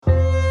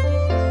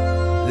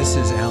This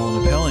is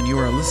Alan Appel, and you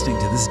are listening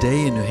to This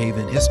Day in New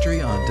Haven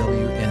History on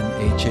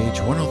WNHH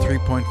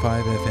 103.5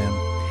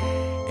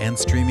 FM and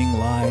streaming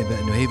live at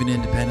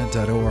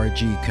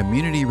newhavenindependent.org,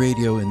 community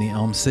radio in the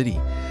Elm City.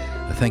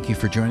 Thank you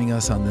for joining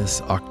us on this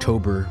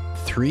October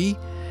 3,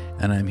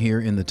 and I'm here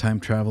in the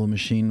time travel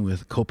machine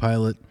with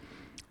co-pilot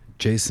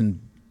Jason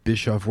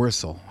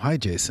Bischoff-Wursel. Hi,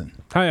 Jason.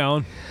 Hi,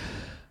 Alan.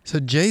 So,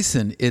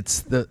 Jason,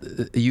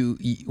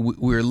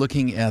 we're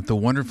looking at the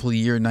wonderful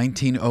year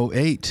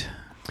 1908.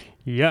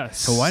 Yes.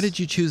 So why did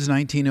you choose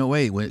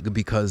 1908?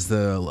 Because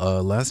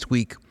last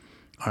week,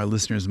 our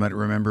listeners might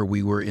remember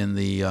we were in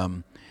the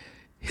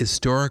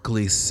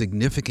historically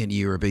significant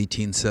year of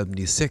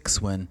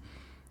 1876 when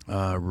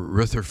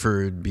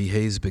Rutherford B.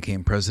 Hayes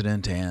became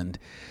president and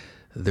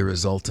the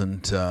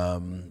resultant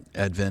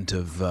advent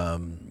of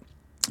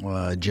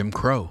Jim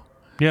Crow.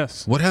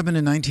 Yes. What happened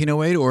in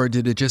 1908, or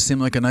did it just seem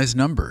like a nice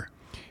number?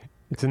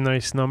 It's a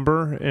nice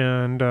number,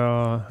 and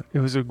it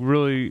was a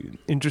really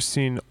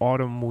interesting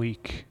autumn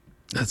week.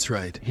 That's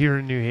right. Here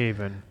in New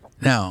Haven.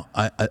 Now,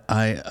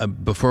 I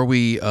before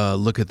we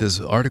look at this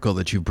article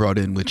that you brought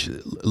in, which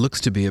looks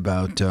to be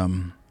about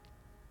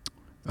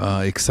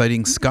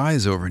exciting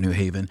skies over New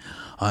Haven,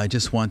 I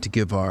just want to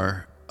give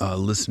our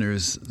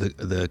listeners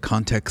the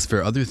context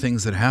for other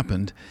things that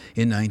happened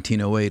in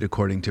 1908,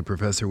 according to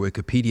Professor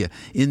Wikipedia.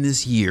 In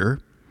this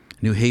year,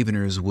 New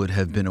Haveners would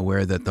have been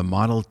aware that the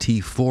Model T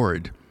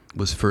Ford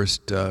was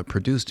first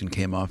produced and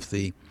came off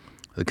the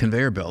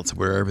conveyor belts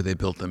wherever they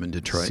built them in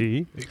Detroit.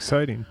 See?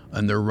 Exciting.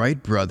 And the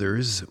Wright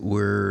brothers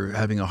were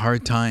having a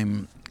hard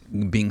time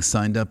being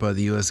signed up by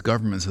the U.S.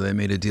 government, so they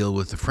made a deal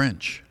with the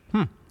French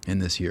in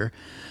this year.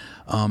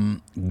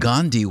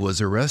 Gandhi was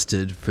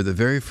arrested for the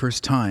very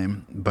first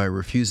time by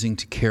refusing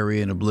to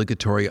carry an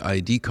obligatory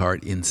ID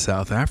card in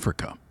South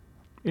Africa.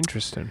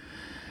 Interesting.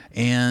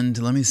 And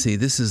let me see,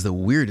 this is the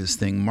weirdest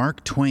thing.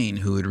 Mark Twain,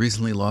 who had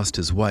recently lost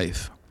his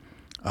wife,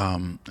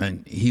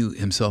 and he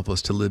himself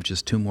was to live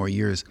just 2 more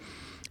years,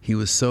 he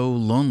was so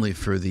lonely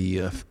for the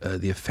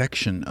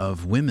affection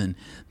of women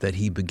that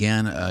he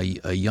began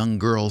a young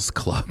girls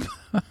club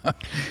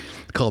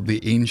called the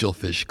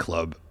Angelfish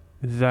Club.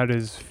 That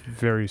is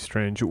very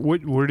strange.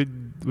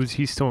 Was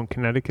he still in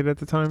Connecticut at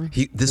the time?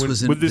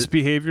 This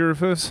behavior of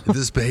his?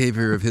 This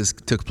behavior of his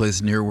took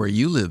place near where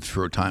you lived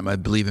for a time, I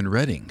believe, in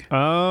Reading.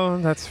 Oh,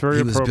 that's very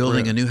appropriate. He was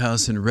building a new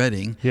house in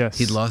Reading. Yes.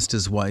 He'd lost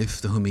his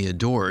wife, whom he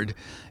adored,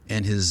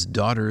 and his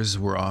daughters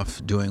were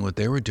off doing what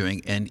they were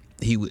doing. And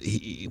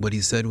what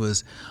he said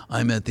was,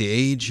 "I'm at the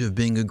age of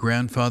being a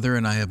grandfather,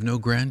 and I have no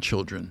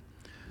grandchildren."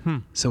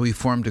 So he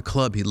formed a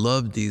club. He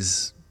loved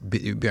these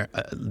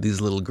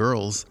little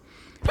girls.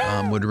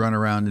 Would run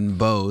around in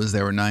bows.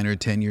 They were 9 or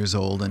 10 years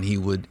old, and he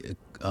would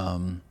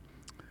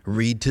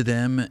read to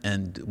them,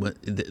 and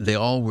they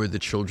all were the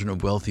children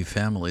of wealthy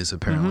families,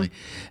 apparently.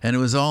 And it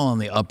was all on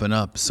the up and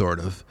up, sort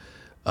of.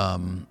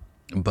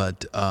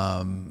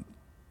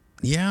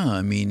 Yeah,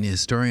 I mean,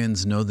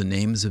 historians know the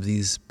names of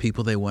these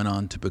people. They went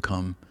on to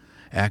become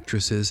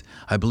actresses.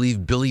 I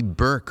believe Billy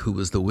Burke, who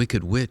was the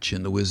Wicked Witch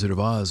in The Wizard of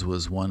Oz,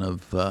 was one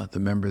of the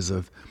members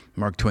of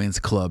Mark Twain's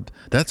club.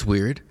 That's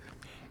weird.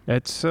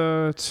 It's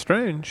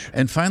strange.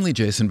 And finally,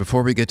 Jason,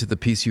 before we get to the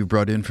piece you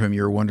brought in from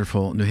your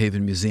wonderful New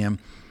Haven Museum,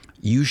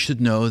 you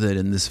should know that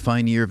in this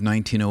fine year of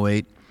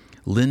 1908,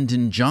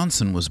 Lyndon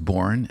Johnson was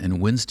born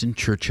and Winston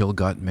Churchill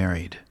got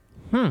married.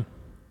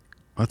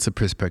 That's a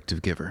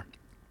perspective giver.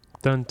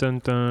 Dun, dun,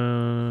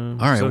 dun.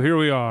 All right. So here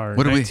we are,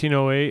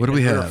 1908. What do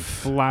we have? We're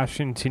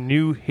flashing to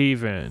New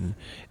Haven.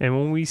 And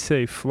when we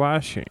say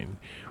flashing,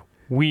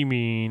 we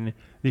mean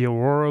the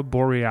Aurora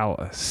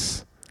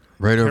Borealis.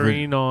 Right over.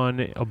 Carrying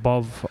on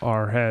above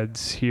our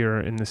heads here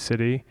in the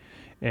city.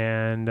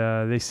 And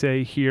they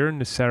say here in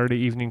the Saturday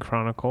Evening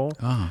Chronicle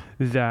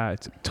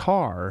that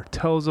Tar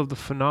tells of the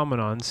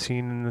phenomenon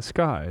seen in the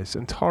skies.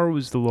 And Tar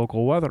was the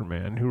local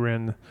weatherman who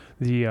ran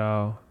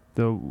the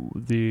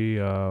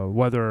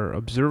weather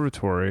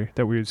observatory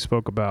that we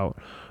spoke about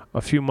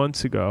a few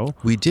months ago.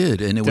 We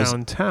did, and it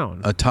downtown.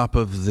 Was atop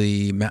of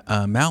the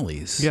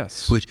Mallees.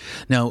 Yes. Which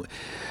now.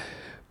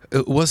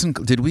 It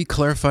wasn't. Did we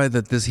clarify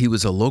that he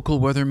was a local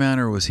weatherman,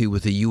 or was he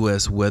with the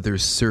U.S. Weather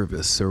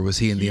Service, or was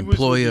he in the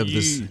employ of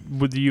this?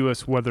 With the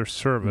U.S. Weather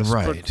Service,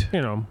 right?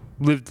 But,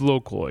 lived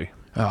locally.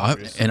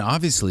 And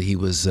obviously, he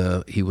was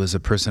a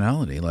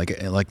personality,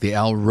 like the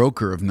Al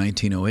Roker of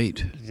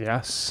 1908.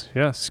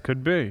 Yes,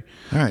 could be.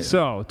 All right.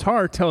 So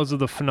Tar tells of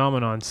the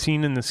phenomenon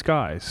seen in the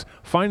skies,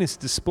 finest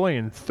display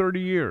in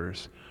 30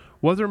 years.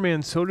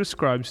 Weatherman so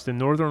describes the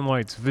northern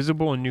lights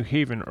visible in New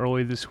Haven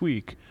early this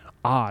week.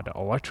 Odd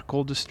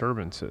electrical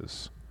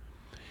disturbances.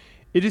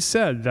 It is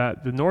said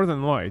that the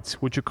northern lights,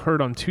 which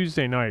occurred on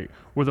Tuesday night,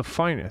 were the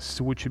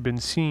finest which had been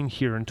seen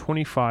here in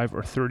 25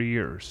 or 30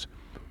 years.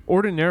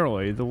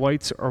 Ordinarily, the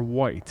lights are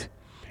white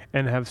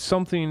and have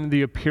something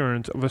the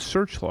appearance of a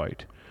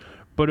searchlight.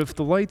 But if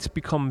the lights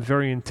become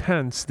very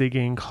intense, they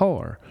gain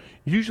color,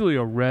 usually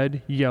a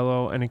red,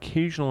 yellow, and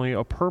occasionally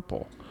a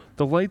purple.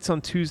 the lights on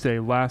Tuesday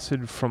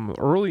lasted from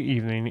early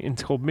evening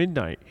until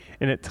midnight,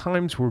 and at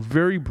times were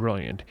very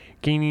brilliant,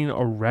 gaining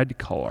a red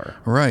color.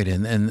 Right,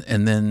 and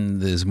then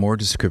there's more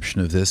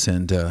description of this,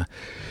 and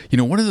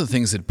one of the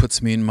things it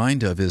puts me in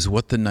mind of is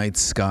what the night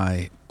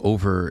sky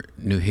over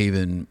New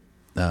Haven,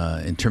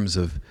 in terms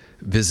of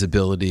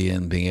visibility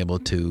and being able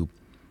to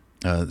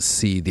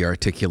see the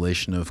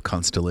articulation of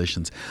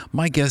constellations.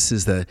 My guess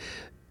is that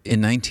in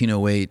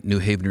 1908, New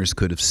Haveners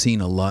could have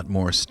seen a lot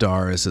more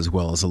stars as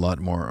well as a lot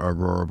more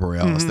aurora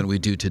borealis than we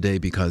do today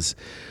because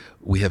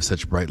we have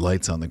such bright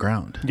lights on the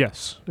ground.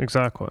 Yes,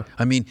 exactly.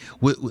 I mean,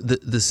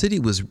 the city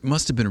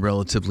must have been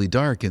relatively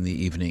dark in the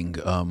evening.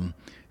 In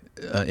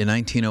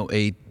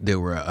 1908, there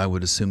were, I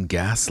would assume,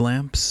 gas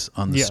lamps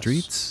on the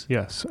streets.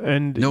 Yes,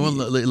 and no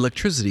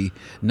electricity,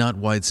 not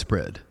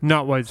widespread.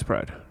 Not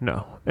widespread,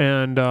 no.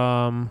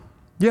 And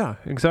yeah,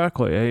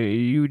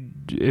 exactly.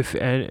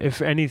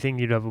 If anything,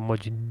 you'd have a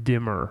much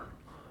dimmer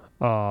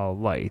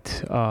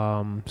light,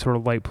 sort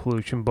of light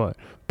pollution. But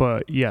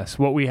yes,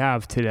 what we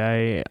have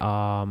today,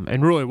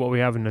 and really what we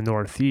have in the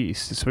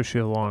Northeast, especially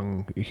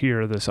along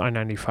here, this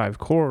I-95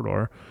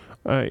 corridor,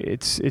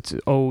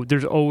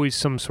 there's always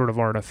some sort of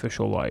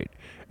artificial light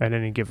at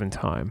any given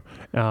time.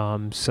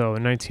 So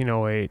in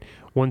 1908,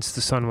 once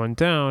the sun went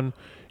down,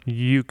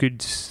 you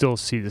could still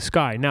see the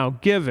sky. Now,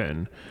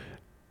 given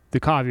the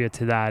caveat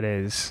to that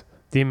is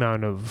the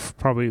amount of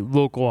probably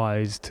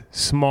localized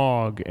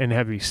smog and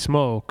heavy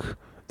smoke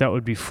that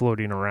would be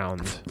floating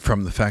around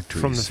from the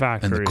factories. From the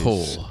factories and the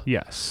coal.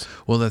 Yes.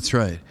 Well, that's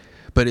right.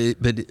 But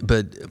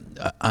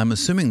I'm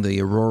assuming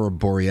the aurora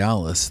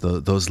borealis,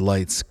 those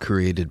lights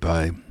created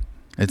by.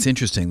 It's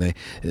interesting.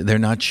 They're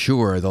not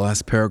sure. The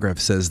last paragraph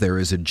says there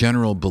is a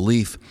general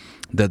belief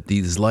that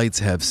these lights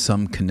have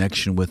some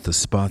connection with the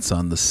spots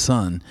on the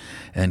sun,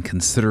 and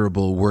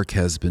considerable work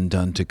has been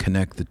done to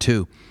connect the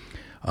two.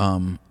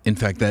 In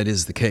fact, that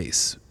is the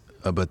case.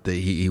 But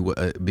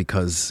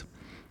because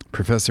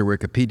Professor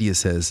Wikipedia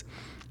says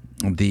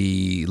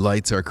the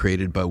lights are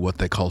created by what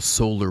they call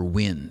solar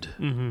wind,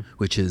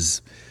 which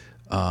is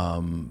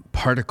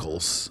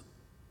particles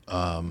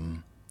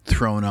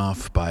thrown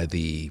off by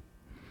the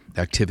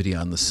activity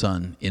on the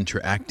sun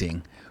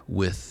interacting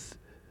with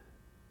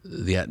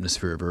the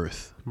atmosphere of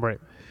Earth. Right.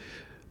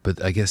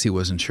 But I guess he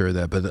wasn't sure of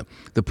that. But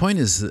the point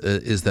is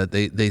that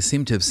they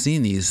seem to have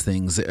seen these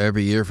things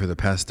every year for the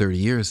past 30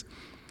 years.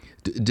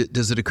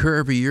 Does it occur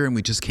every year and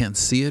we just can't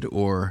see it,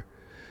 or?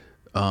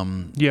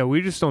 Yeah,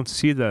 we just don't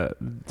see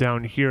that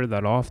down here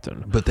that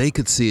often. But they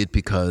could see it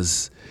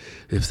because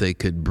if they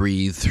could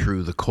breathe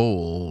through the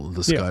coal,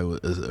 the sky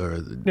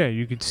yeah,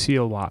 you could see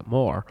a lot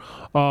more.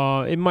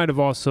 It might have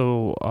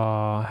also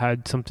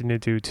had something to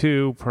do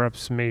too.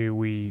 Perhaps maybe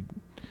we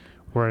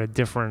were at a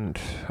different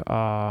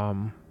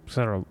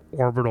sort of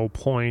orbital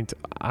point.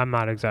 I'm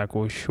not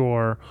exactly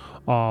sure,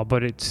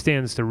 but it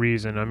stands to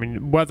reason. I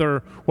mean,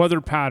 weather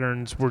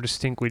patterns were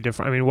distinctly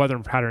different. I mean, weather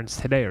patterns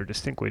today are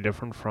distinctly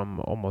different from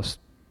almost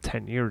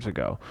 10 years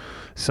ago.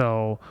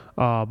 So,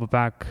 but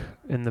back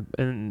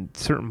in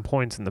certain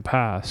points in the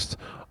past,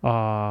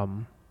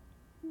 natural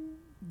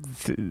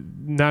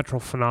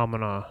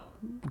phenomena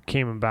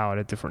came about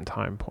at different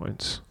time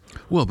points.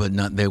 Well,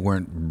 but they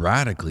weren't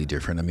radically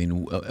different. I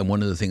mean, and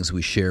one of the things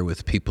we share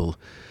with people,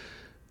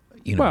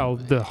 well,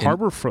 the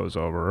harbor froze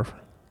over.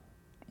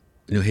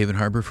 New Haven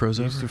Harbor froze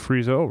over? It used to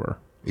freeze over.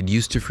 It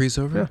used to freeze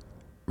over? Yeah.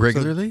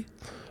 Regularly?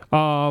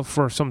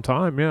 For some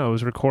time, yeah. It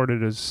was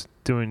recorded as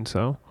doing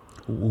so.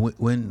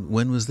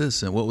 When was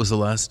this? And what was the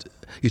last?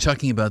 You're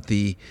talking about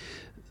the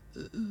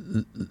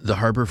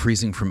harbor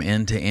freezing from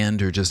end to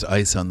end, or just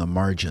ice on the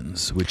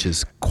margins, which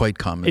is quite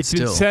common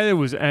still? It said it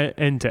was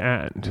end to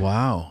end.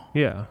 Wow.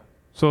 Yeah.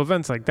 So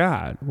events like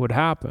that would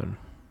happen.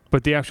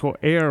 But the actual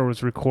air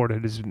was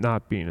recorded as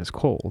not being as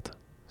cold.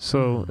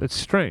 So it's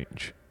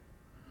strange.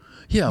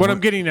 Yeah. What I'm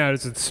getting at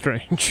is it's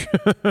strange.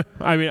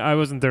 I mean, I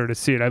wasn't there to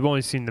see it. I've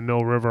only seen the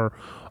Mill River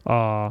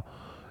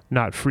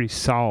not freeze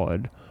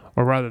solid,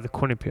 or rather the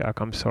Quinnipiac,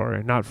 I'm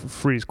sorry, not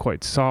freeze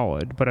quite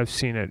solid, but I've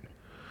seen it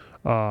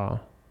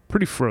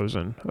pretty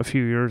frozen a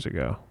few years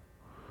ago.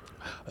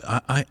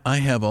 I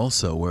have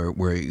also where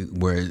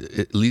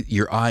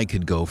your eye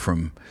could go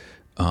from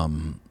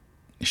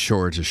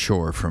shore to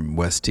shore, from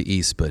west to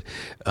east, but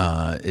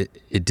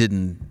it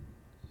didn't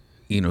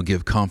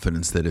give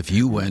confidence that if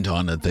you went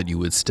on it that you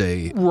would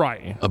stay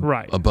right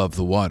above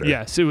the water.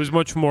 Yes, it was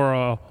much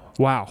more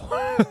wow.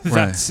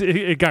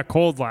 It got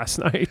cold last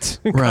night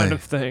kind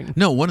of thing.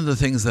 No, one of the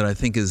things that I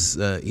think is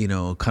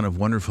kind of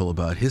wonderful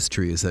about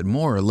history is that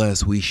more or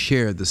less we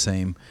share the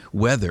same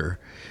weather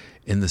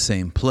in the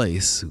same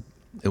place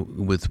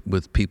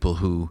with people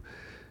who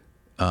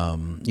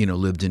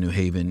lived in New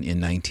Haven in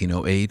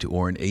 1908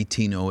 or in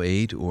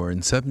 1808 or in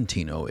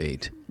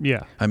 1708.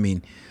 Yeah. I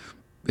mean,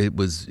 it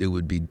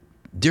would be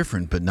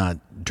different, but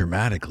not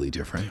dramatically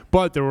different.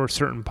 But there were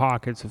certain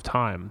pockets of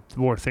time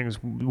where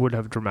things would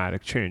have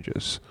dramatic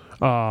changes,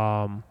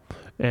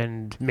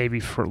 and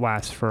maybe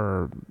last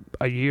for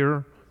a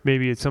year.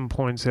 Maybe at some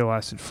points they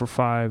lasted for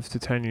 5 to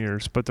 10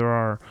 years. But there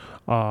are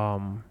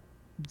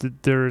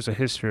there is a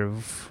history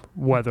of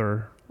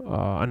weather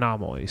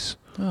anomalies,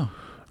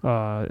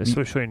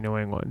 especially in New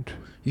England.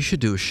 You should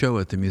do a show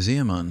at the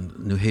museum on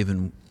New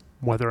Haven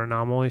weather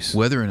anomalies.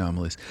 Weather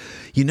anomalies.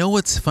 You know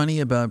what's funny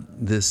about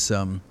this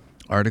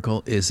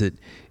article is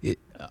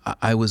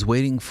I was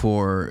waiting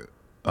for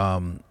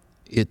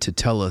it to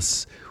tell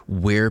us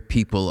where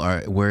people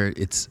are, where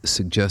it's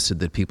suggested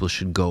that people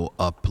should go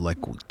up, like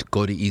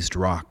go to East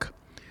Rock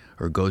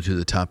or go to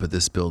the top of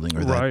this building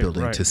or that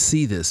building to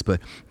see this,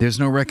 but there's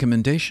no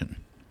recommendation.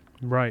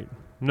 Right.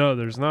 No,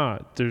 there's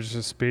not. There's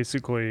just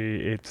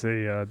basically it's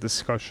a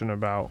discussion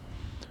about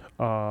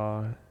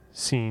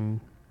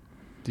seeing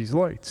these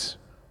lights.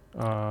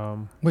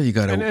 Well, you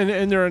got to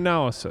and their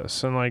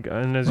analysis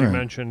and as you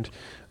mentioned,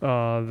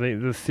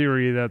 the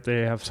theory that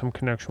they have some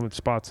connection with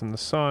spots in the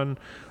sun.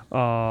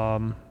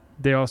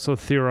 They also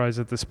theorize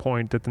at this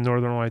point that the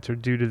northern lights are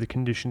due to the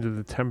conditions of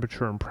the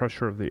temperature and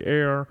pressure of the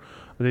air.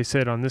 They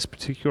said on this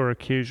particular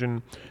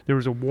occasion, there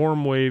was a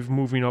warm wave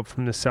moving up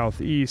from the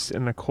southeast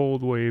and a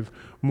cold wave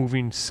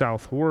moving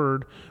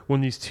southward.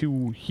 When these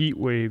two heat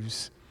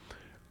waves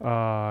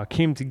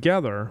came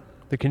together,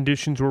 the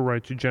conditions were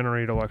right to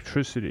generate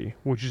electricity,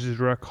 which is a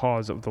direct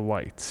cause of the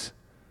lights.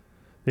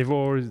 They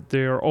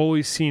are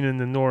always seen in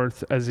the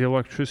north as the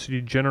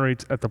electricity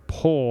generates at the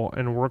pole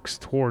and works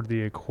toward the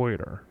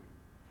equator.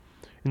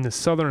 In the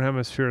southern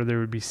hemisphere, they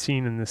would be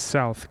seen in the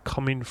south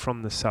coming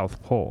from the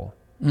South Pole.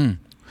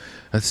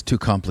 That's too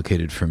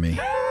complicated for me.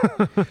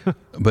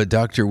 But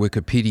Dr.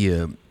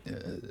 Wikipedia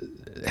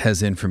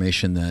has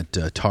information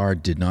that Tar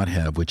did not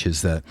have, which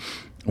is that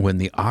when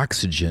the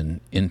oxygen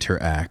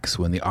interacts,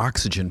 when the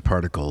oxygen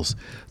particles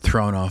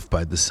thrown off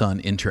by the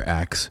sun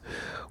interacts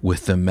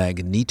with the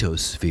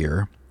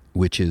magnetosphere,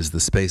 which is the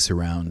space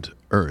around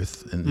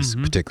Earth in this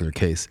particular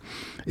case,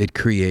 it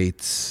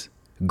creates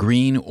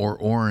green or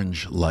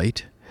orange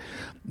light,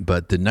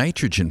 but the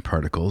nitrogen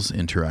particles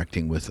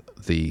interacting with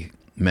the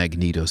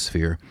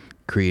magnetosphere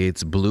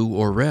creates blue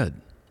or red,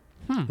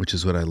 which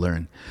is what I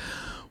learned.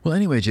 Well,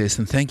 anyway,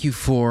 Jason, thank you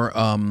for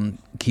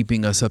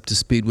keeping us up to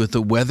speed with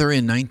the weather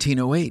in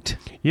 1908.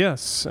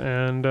 Yes,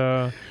 and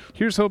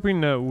here's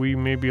hoping that we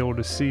may be able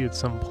to see at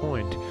some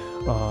point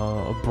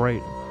a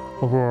bright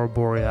aurora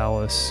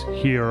borealis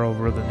here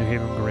over the New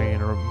Haven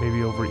Green or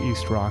maybe over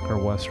East Rock or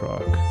West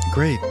Rock.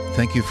 Great.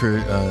 Thank you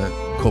for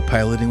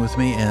co-piloting with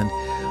me,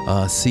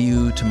 and see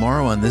you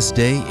tomorrow on this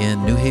day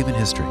in New Haven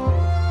history.